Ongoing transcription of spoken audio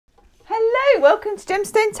welcome to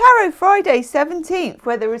Gemstone Tarot, Friday 17th,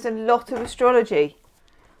 where there is a lot of astrology.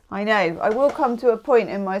 I know, I will come to a point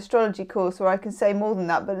in my astrology course where I can say more than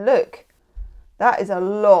that, but look, that is a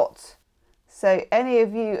lot. So any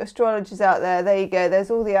of you astrologers out there you go,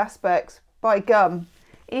 there's all the aspects. By gum,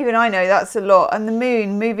 even I know that's a lot. And the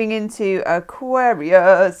moon moving into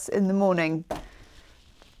Aquarius in the morning.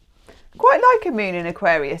 Quite like a moon in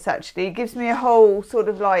Aquarius, actually. It gives me a whole sort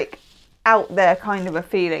of like out there kind of a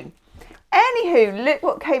feeling. Anywho, look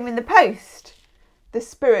what came in the post. The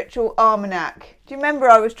Spiritual Almanac. Do you remember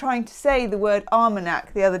I was trying to say the word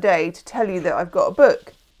almanac the other day to tell you that I've got a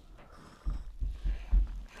book?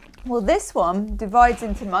 Well, this one divides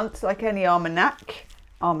into months like any almanac,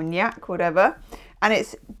 whatever. And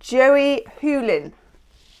it's Joey Hulin.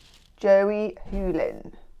 Joey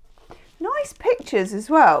Hulin. Nice pictures as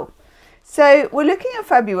well. So we're looking at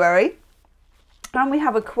February. And we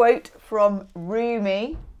have a quote from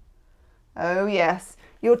Rumi. Oh yes.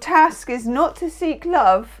 Your task is not to seek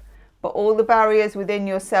love, but all the barriers within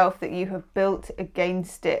yourself that you have built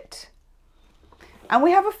against it. And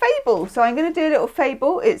we have a fable. So I'm going to do a little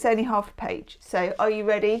fable. It's only half a page. So are you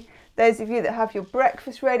ready? Those of you that have your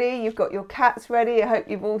breakfast ready, you've got your cats ready. I hope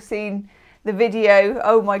you've all seen the video.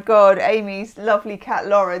 Oh my God, Amy's lovely cat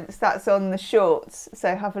Lawrence. That's on the shorts.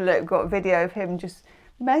 So have a look. We've got a video of him just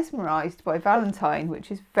mesmerised by Valentine,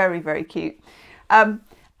 which is very, very cute.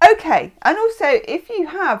 Okay, and also if you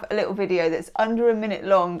have a little video that's under a minute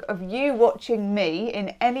long of you watching me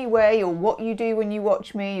in any way, or what you do when you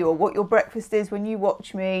watch me, or what your breakfast is when you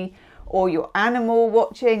watch me, or your animal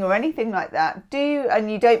watching or anything like that,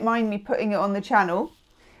 and you don't mind me putting it on the channel,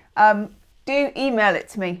 do email it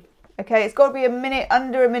to me. Okay, it's got to be a minute,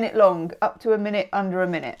 under a minute long, up to a minute, under a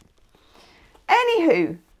minute.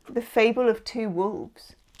 Anywho, the fable of two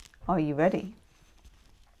wolves. Are you ready?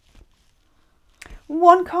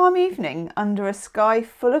 One calm evening, under a sky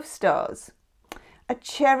full of stars, a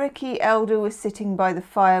Cherokee elder was sitting by the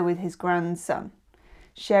fire with his grandson,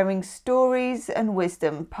 sharing stories and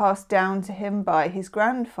wisdom passed down to him by his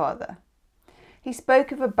grandfather. He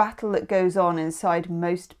spoke of a battle that goes on inside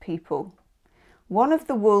most people. One of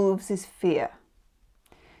the wolves is fear.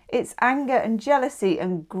 It's anger and jealousy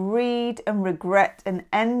and greed and regret and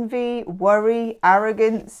envy, worry,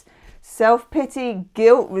 arrogance, self-pity,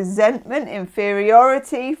 guilt, resentment,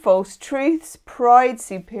 inferiority, false truths, pride,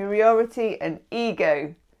 superiority, and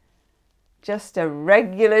ego. Just a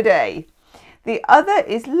regular day. The other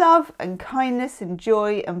is love and kindness and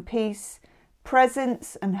joy and peace,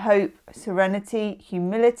 presence and hope, serenity,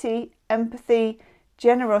 humility, empathy,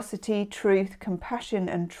 generosity, truth, compassion,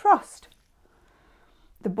 and trust.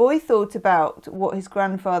 The boy thought about what his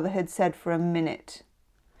grandfather had said for a minute,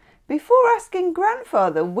 before asking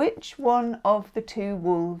grandfather which one of the two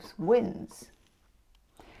wolves wins.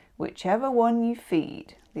 Whichever one you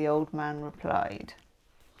feed, the old man replied.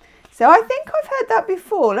 So I think I've heard that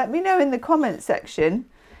before. Let me know in the comment section.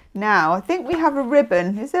 Now, I think we have a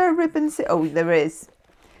ribbon. Is there a ribbon? Oh, there is.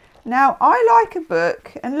 Now, I like a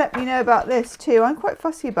book, and let me know about this too. I'm quite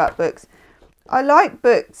fussy about books. I like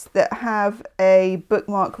books that have a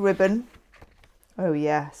bookmark ribbon. Oh,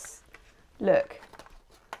 yes. Look.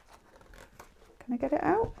 Can I get it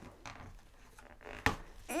out?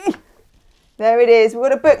 There it is. We've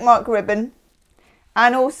got a bookmark ribbon.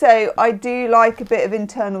 And also, I do like a bit of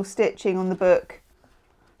internal stitching on the book.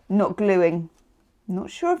 Not gluing.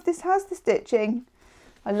 Not sure if this has the stitching.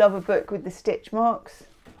 I love a book with the stitch marks.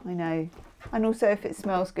 I know. And also if it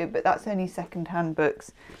smells good, but that's only second-hand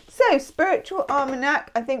books. So, Spiritual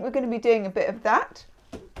Almanac. I think we're going to be doing a bit of that.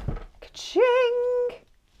 Ka-ching!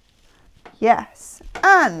 Yes.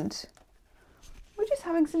 And we're just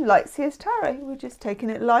having some Lightseers Tarot. We're just taking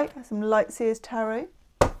it light. Some Lightseers Tarot.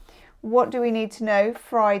 What do we need to know?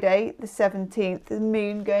 Friday the 17th, the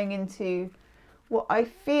moon going into what I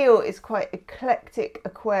feel is quite eclectic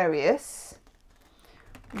Aquarius.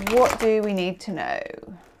 What do we need to know?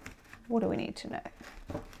 What do we need to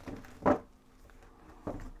know?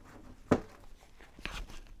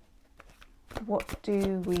 What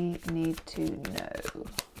do we need to know?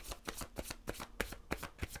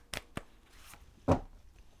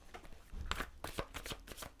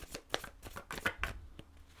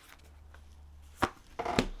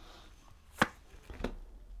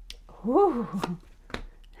 Ooh.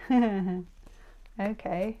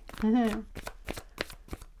 Okay. Don't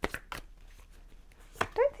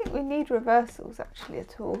think we need reversals actually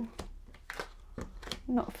at all.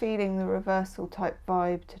 I'm not feeling the reversal type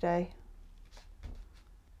vibe today.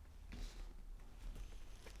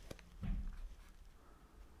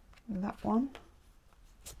 That one.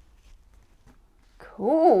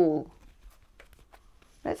 Cool.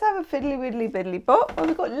 Let's have a fiddly widdly biddly bop. Oh,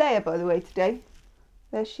 we've got Leia, by the way, today.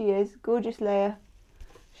 There she is, gorgeous Leia.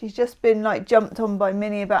 She's just been like jumped on by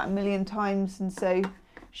Minnie about 1,000,000 times, and so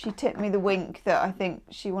she tipped me the wink that I think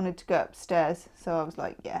she wanted to go upstairs. So I was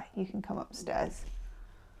like, yeah, you can come upstairs.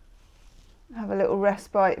 Have a little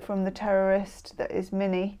respite from the terrorist that is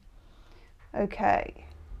Minnie. Okay.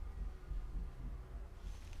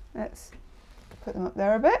 Let's put them up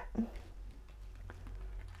there a bit.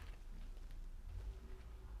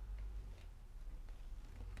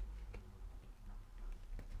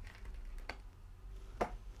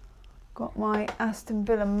 Got my Aston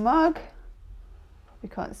Villa mug. You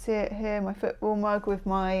can't see it here, my football mug with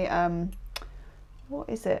my, what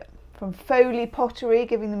is it? From Foley Pottery,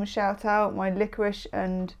 giving them a shout out, my licorice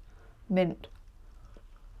and mint.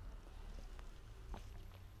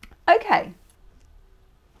 Okay.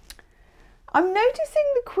 I'm noticing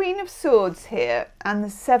the Queen of Swords here and the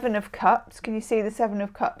Seven of Cups. Can you see the Seven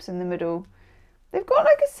of Cups in the middle? They've got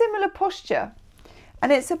like a similar posture,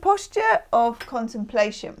 and it's a posture of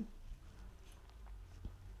contemplation.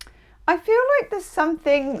 I feel like there's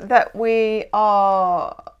something that we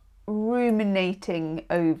are ruminating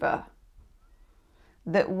over,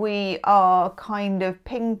 that we are kind of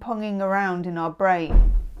ping-ponging around in our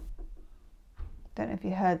brain. Don't know if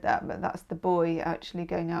you heard that, but that's the boy actually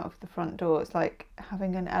going out of the front door. It's like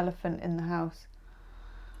having an elephant in the house.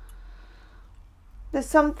 There's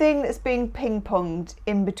something that's being ping-ponged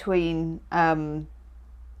in between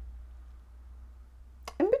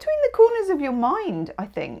the corners of your mind, I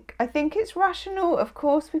think. I think it's rational. Of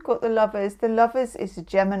course, we've got the Lovers. The Lovers is a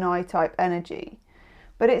Gemini type energy.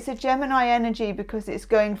 But it's a Gemini energy because it's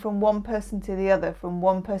going from one person to the other, from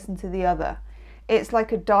one person to the other. It's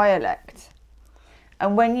like a dialect.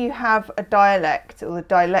 And when you have a dialect or the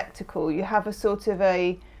dialectical, you have a sort of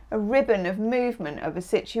a ribbon of movement of a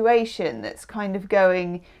situation that's kind of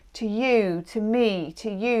going to you, to me,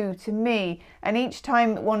 to you, to me. And each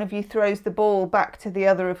time one of you throws the ball back to the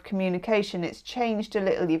other of communication, it's changed a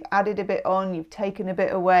little. You've added a bit on, you've taken a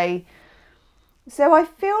bit away. So I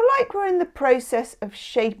feel like we're in the process of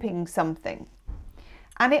shaping something.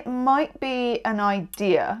 And it might be an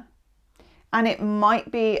idea, and it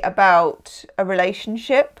might be about a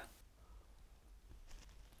relationship.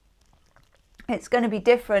 It's going to be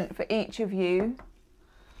different for each of you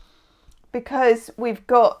because we've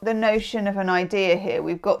got the notion of an idea here.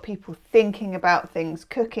 We've got people thinking about things,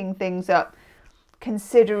 cooking things up,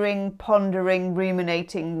 considering, pondering,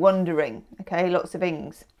 ruminating, wondering. Okay, lots of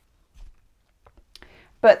ings.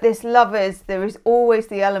 But this Lovers, there is always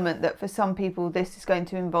the element that for some people this is going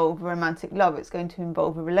to involve a romantic love. It's going to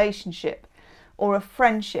involve a relationship or a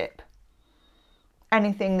friendship.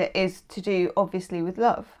 Anything that is to do, obviously, with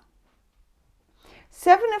love.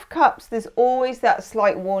 Seven of Cups, there's always that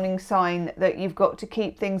slight warning sign that you've got to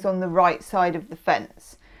keep things on the right side of the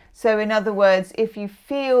fence. So in other words, if you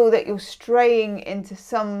feel that you're straying into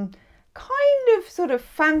some kind of sort of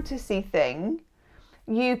fantasy thing,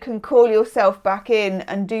 you can call yourself back in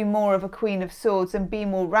and do more of a Queen of Swords and be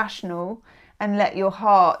more rational and let your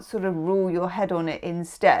heart sort of rule your head on it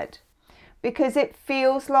instead. Because it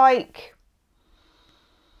feels like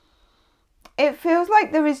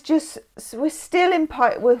there is just, we're still in,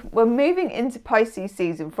 we're moving into Pisces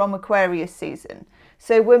season from Aquarius season.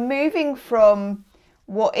 So we're moving from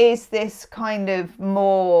what is this kind of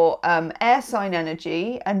more air sign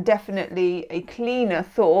energy and definitely a cleaner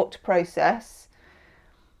thought process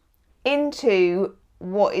into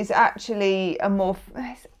what is actually a more,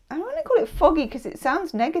 I don't want to call it foggy because it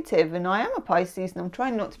sounds negative, and I am a Pisces and I'm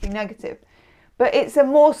trying not to be negative, but it's a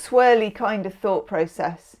more swirly kind of thought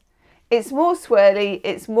process. It's more swirly,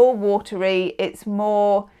 it's more watery, it's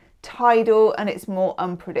more tidal, and it's more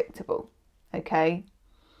unpredictable, okay?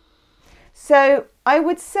 So I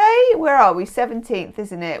would say, where are we? 17th,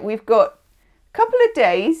 isn't it? We've got a couple of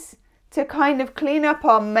days to kind of clean up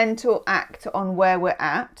our mental act on where we're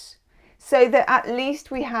at, so that at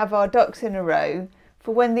least we have our ducks in a row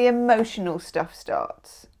for when the emotional stuff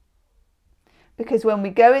starts. Because when we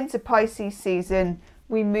go into Pisces season,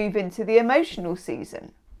 we move into the emotional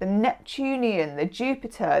season. The Neptunian, the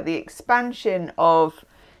Jupiter, the expansion of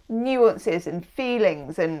nuances and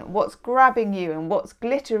feelings and what's grabbing you and what's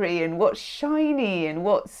glittery and what's shiny and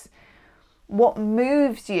what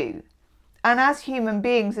moves you. And as human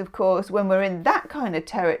beings, of course, when we're in that kind of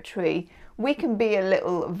territory, we can be a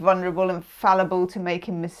little vulnerable and fallible to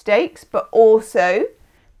making mistakes, but also,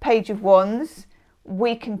 Page of Wands,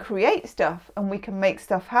 we can create stuff and we can make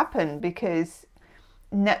stuff happen because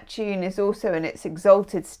Neptune is also in its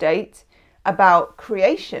exalted state about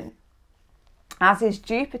creation, as is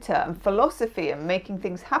Jupiter, and philosophy and making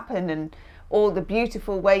things happen and all the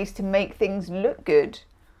beautiful ways to make things look good,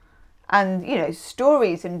 and, you know,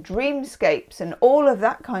 stories and dreamscapes and all of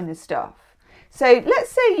that kind of stuff. So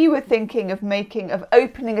let's say you were thinking of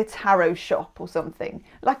opening a tarot shop or something,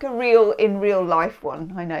 like in real life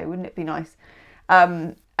one. I know, wouldn't it be nice?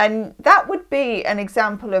 And that would be an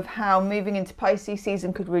example of how moving into Pisces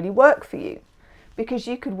season could really work for you, because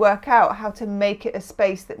you could work out how to make it a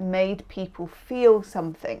space that made people feel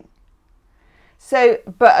something. So,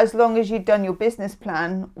 but as long as you've done your business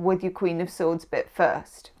plan with your Queen of Swords bit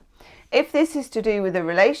first. If this is to do with a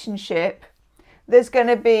relationship, there's going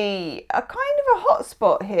to be a kind of a hot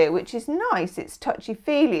spot here, which is nice. It's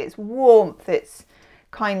touchy-feely, it's warmth, it's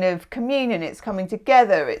kind of communion, it's coming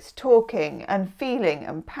together, it's talking and feeling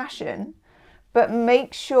and passion. But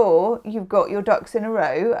make sure you've got your ducks in a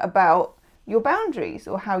row about your boundaries,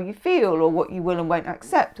 or how you feel, or what you will and won't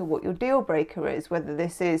accept, or what your deal breaker is, whether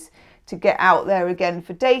this is to get out there again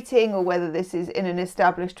for dating, or whether this is in an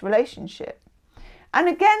established relationship. And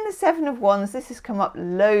again, the Seven of Wands, this has come up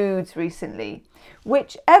loads recently.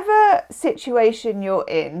 Whichever situation you're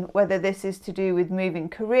in, whether this is to do with moving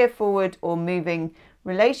career forward, or moving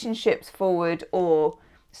relationships forward, or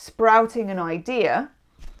sprouting an idea,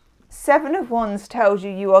 Seven of Wands tells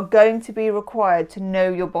you are going to be required to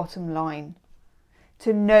know your bottom line,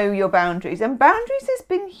 to know your boundaries. And boundaries has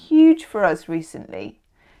been huge for us recently.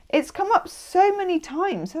 It's come up so many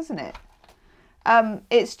times, hasn't it?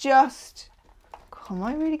 It's just... Am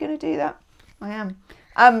I really going to do that? I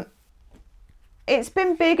am. It's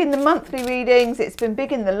been big in the monthly readings. It's been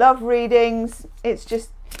big in the love readings. It's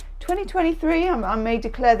just 2023. I may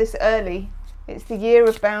declare this early. It's the year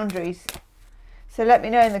of boundaries. So let me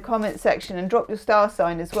know in the comments section, and drop your star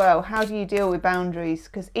sign as well. How do you deal with boundaries?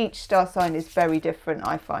 Because each star sign is very different,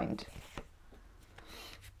 I find.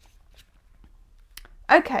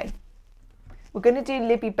 Okay. We're going to do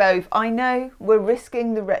Libby both. I know we're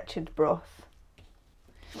risking the wretched broth.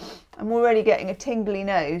 I'm already getting a tingly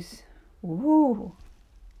nose. Ooh,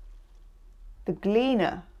 the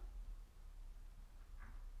Gleaner.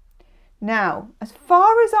 Now, as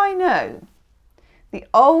far as I know, the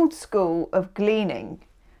old school of gleaning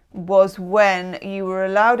was when you were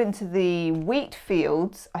allowed into the wheat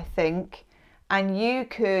fields, I think, and you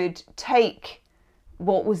could take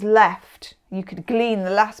what was left. You could glean the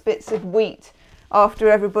last bits of wheat after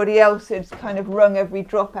everybody else had kind of wrung every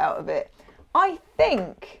drop out of it. I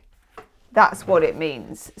think that's what it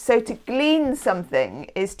means. So to glean something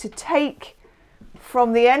is to take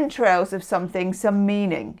from the entrails of something some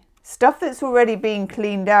meaning. Stuff that's already been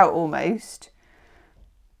cleaned out almost.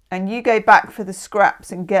 And you go back for the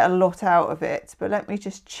scraps and get a lot out of it. But let me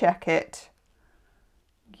just check it.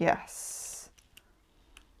 Yes.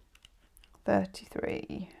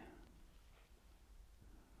 33.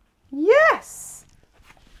 Yes!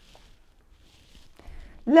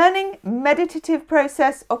 Learning meditative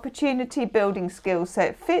process, opportunity, building skills. So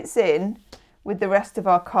it fits in with the rest of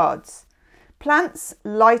our cards. Plants,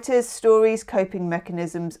 lighters, stories, coping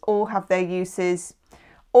mechanisms, all have their uses.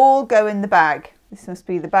 All go in the bag. This must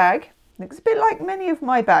be the bag. Looks a bit like many of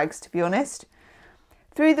my bags, to be honest.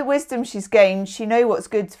 Through the wisdom she's gained, she knows what's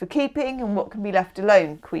good for keeping and what can be left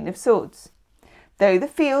alone. Queen of Swords. Though the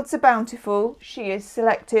fields are bountiful, she is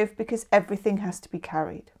selective because everything has to be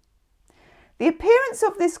carried. The appearance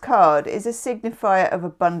of this card is a signifier of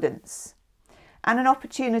abundance and an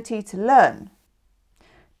opportunity to learn.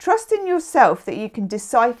 Trust in yourself that you can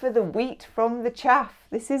decipher the wheat from the chaff.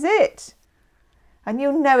 This is it. And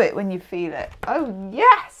you'll know it when you feel it. Oh,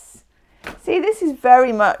 yes. See, this is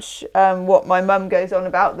very much what my mum goes on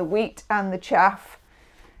about, the wheat and the chaff.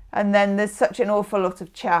 And then there's such an awful lot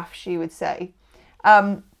of chaff, she would say.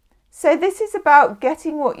 So this is about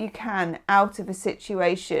getting what you can out of a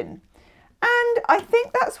situation. And I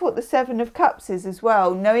think that's what the Seven of Cups is as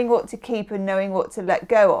well, knowing what to keep and knowing what to let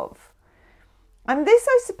go of. And this,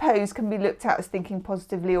 I suppose, can be looked at as thinking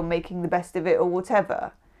positively or making the best of it or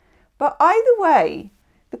whatever. But either way,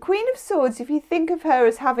 the Queen of Swords, if you think of her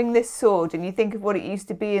as having this sword and you think of what it used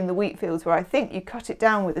to be in the wheat fields where I think you cut it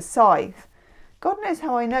down with a scythe. God knows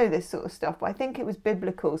how I know this sort of stuff, but I think it was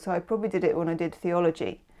biblical, so I probably did it when I did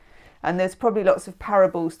theology. And there's probably lots of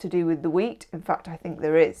parables to do with the wheat. In fact, I think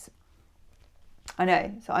there is. I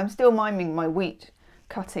know, so I'm still miming my wheat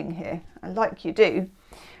cutting here, like you do.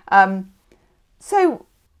 So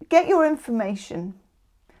get your information.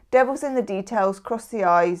 Devil's in the details, cross the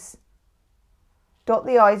I's, dot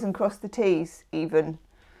the I's and cross the T's even.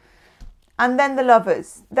 And then the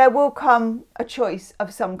Lovers. There will come a choice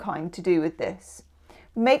of some kind to do with this.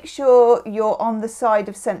 Make sure you're on the side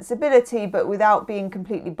of sensibility, but without being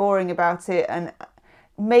completely boring about it and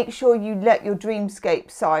Make sure you let your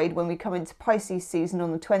dreamscape side, when we come into Pisces season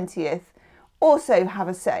on the 20th, also have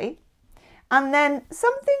a say. And then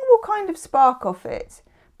something will kind of spark off it,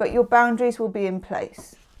 but your boundaries will be in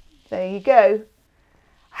place. There you go.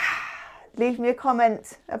 Leave me a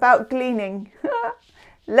comment about gleaning.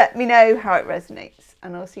 Let me know how it resonates,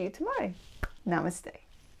 and I'll see you tomorrow. Namaste.